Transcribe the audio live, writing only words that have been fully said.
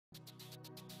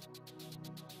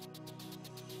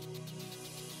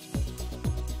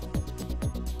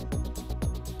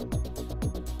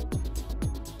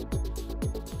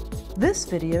This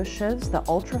video shows the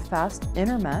ultra-fast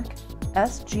Intermec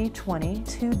SG20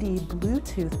 2D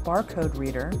Bluetooth barcode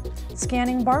reader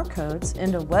scanning barcodes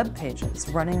into web pages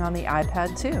running on the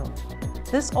iPad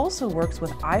 2. This also works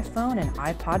with iPhone and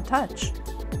iPod Touch.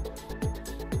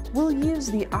 We'll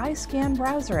use the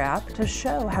iScanBrowser app to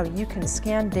show how you can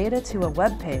scan data to a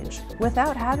web page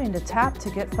without having to tap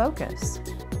to get focus.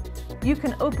 You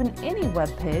can open any web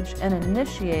page and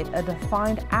initiate a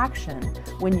defined action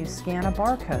when you scan a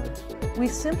barcode. We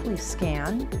simply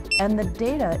scan, and the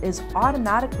data is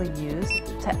automatically used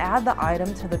to add the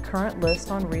item to the current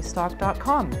list on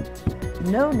restock.com.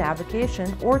 No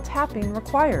navigation or tapping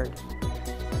required.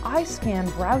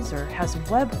 iScanBrowser has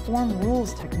web form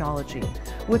rules technology,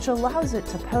 which allows it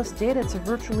to post data to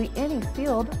virtually any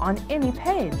field on any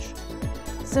page.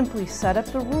 Simply set up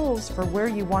the rules for where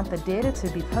you want the data to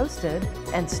be posted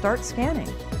and start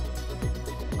scanning.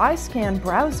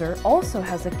 iScanBrowser also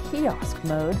has a kiosk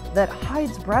mode that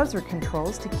hides browser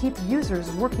controls to keep users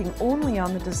working only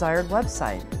on the desired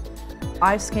website.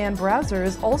 iScanBrowser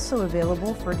is also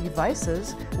available for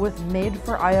devices with Made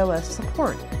for iOS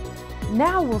support.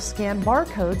 Now we'll scan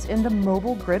barcodes into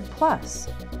Mobile Grid Plus.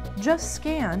 Just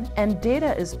scan and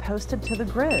data is posted to the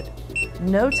grid.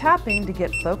 No tapping to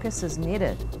get focus is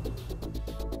needed.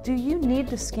 Do you need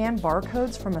to scan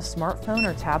barcodes from a smartphone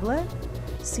or tablet?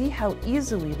 See how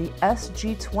easily the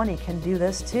SG20 can do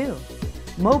this too.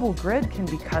 Mobile Grid can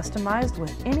be customized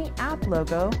with any app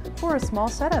logo for a small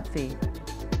setup fee.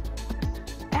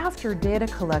 After data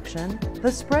collection, the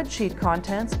spreadsheet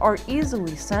contents are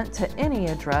easily sent to any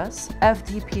address,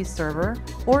 FTP server,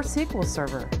 or SQL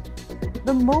server.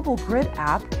 The Mobile Grid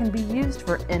app can be used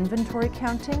for inventory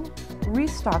counting,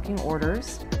 restocking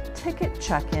orders, ticket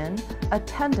check-in,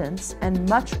 attendance, and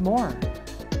much more.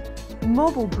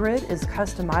 Mobile Grid is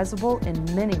customizable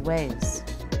in many ways.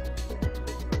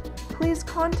 Please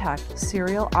contact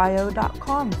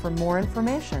serialio.com for more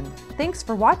information. Thanks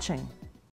for watching.